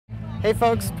Hey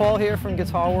folks, Paul here from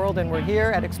Guitar World, and we're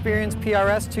here at Experience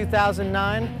PRS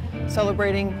 2009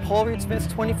 celebrating Paul Riario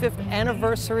 25th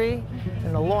anniversary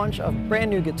and the launch of brand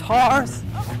new guitars,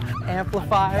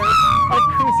 amplifiers,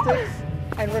 acoustics,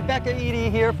 and Rebecca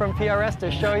Eady here from PRS to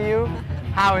show you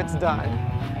how it's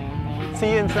done.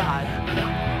 See you inside.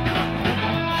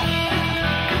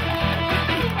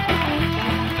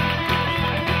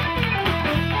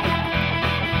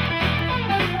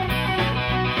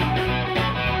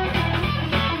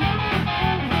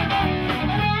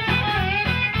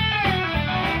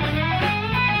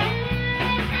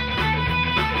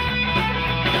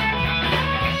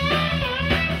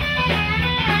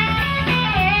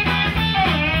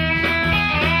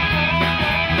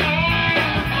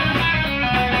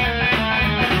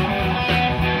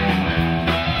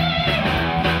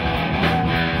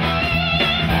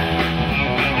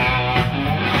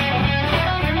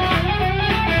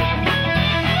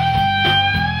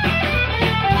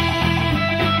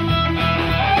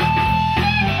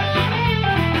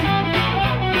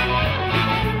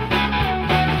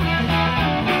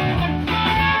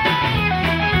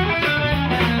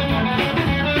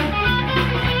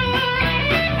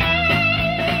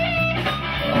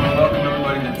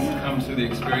 The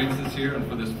experience this year and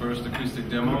for this first acoustic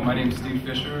demo. My name is Steve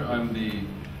Fisher. I'm the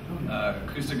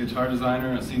acoustic guitar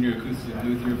designer and senior acoustic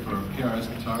luthier for PRS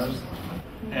guitars.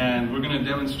 And we're going to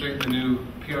demonstrate the new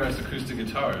PRS acoustic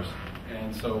guitars.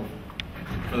 And so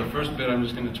for the first bit, I'm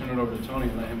just going to turn it over to Tony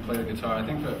and let him play the guitar. I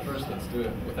think at first let's do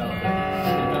it without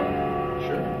the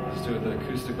Sure. Just do it the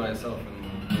acoustic by itself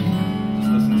and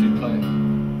just listen to you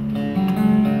play.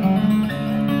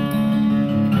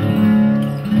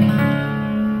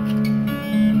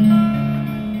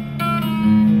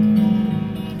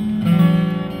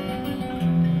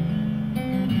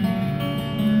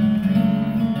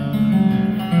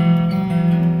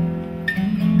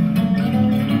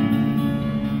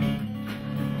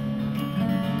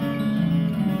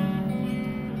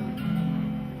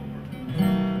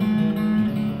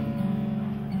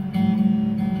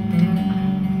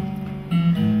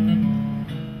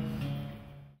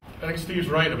 I think Steve's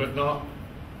right about not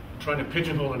trying to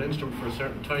pigeonhole an instrument for a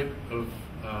certain type of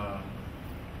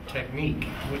technique.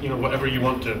 You know, whatever you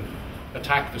want to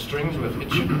attack the strings with, it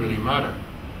shouldn't really matter.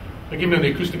 Like even in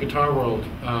the acoustic guitar world,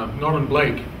 Norman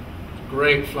Blake is a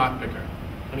great flat picker,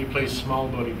 and he plays small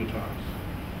body guitars.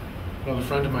 Another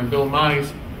friend of mine, Bill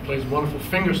Mize, plays wonderful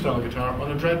fingerstyle guitar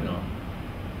on a dreadnought.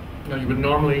 Now you would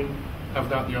normally have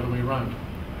that the other way around.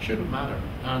 It shouldn't matter,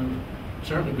 and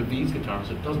certainly with these guitars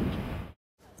it doesn't.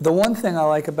 The one thing I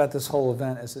like about this whole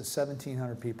event is that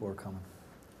 1,700 people are coming,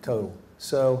 total.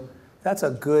 So that's a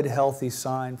good, healthy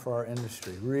sign for our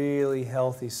industry, really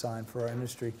healthy sign for our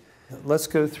industry. Let's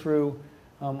go through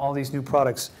all these new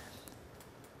products.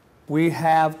 We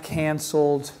have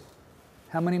canceled,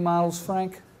 how many models,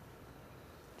 Frank?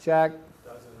 Jack? A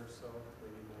dozen or so,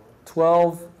 maybe more.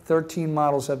 12, 13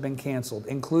 models have been canceled,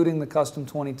 including the Custom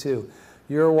 22.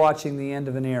 You're watching the end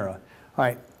of an era. All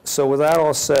right. So with that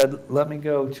all said, let me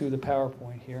go to the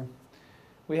PowerPoint here.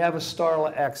 We have a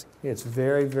Starla X. It's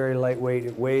very, very lightweight.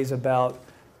 It weighs about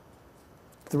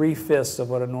 3/5 of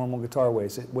what a normal guitar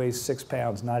weighs. It weighs 6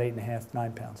 pounds, not 8.5,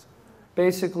 9 pounds.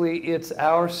 Basically, it's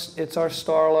our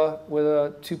Starla with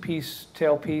a 2-piece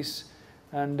tailpiece,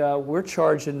 and we're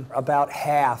charging about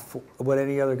half what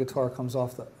any other guitar comes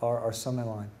off our Summit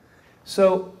line.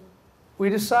 So we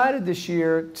decided this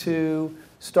year to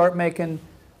start making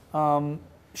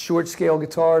short scale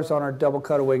guitars on our double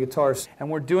cutaway guitars,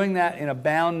 and we're doing that in a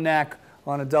bound neck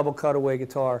on a double cutaway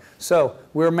guitar. So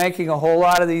we're making a whole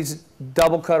lot of these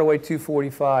double cutaway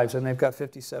 245s, and they've got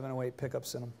 5708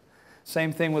 pickups in them.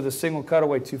 Same thing with a single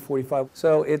cutaway 245.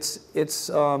 So it's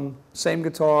same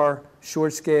guitar,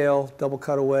 short scale, double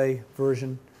cutaway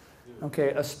version. Okay,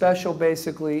 a special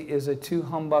basically is a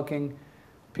 2-humbucking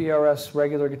PRS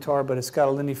regular guitar, but it's got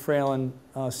a Lindy Fralin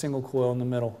single coil in the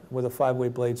middle with a 5-way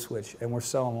blade switch, and we're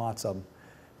selling lots of them.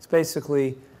 It's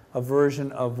basically a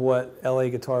version of what LA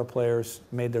guitar players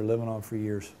made their living on for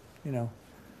years, you know.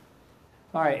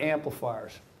 All right,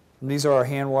 amplifiers. And these are our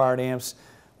hand-wired amps.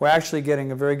 We're actually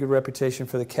getting a very good reputation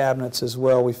for the cabinets as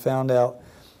well. We found out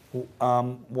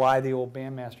why the old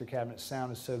Bandmaster cabinets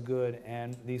sounded so good,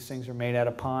 and these things are made out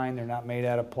of pine. They're not made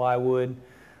out of plywood.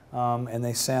 And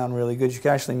they sound really good. You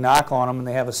can actually knock on them and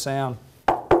they have a sound.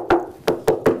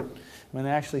 I mean,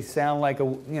 they actually sound like a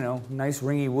nice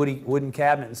ringy wooden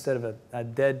cabinet instead of a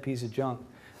dead piece of junk.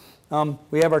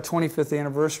 We have our 25th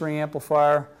anniversary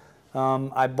amplifier.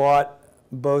 I bought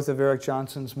both of Eric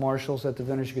Johnson's Marshalls at the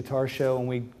Vintage Guitar Show, and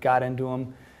we got into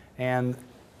them. And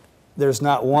there's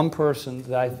not one person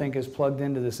that I think is plugged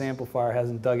into this amplifier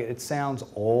hasn't dug it. It sounds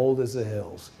old as the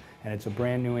hills, and it's a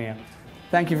brand new amp.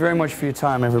 Thank you very much for your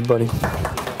time, everybody.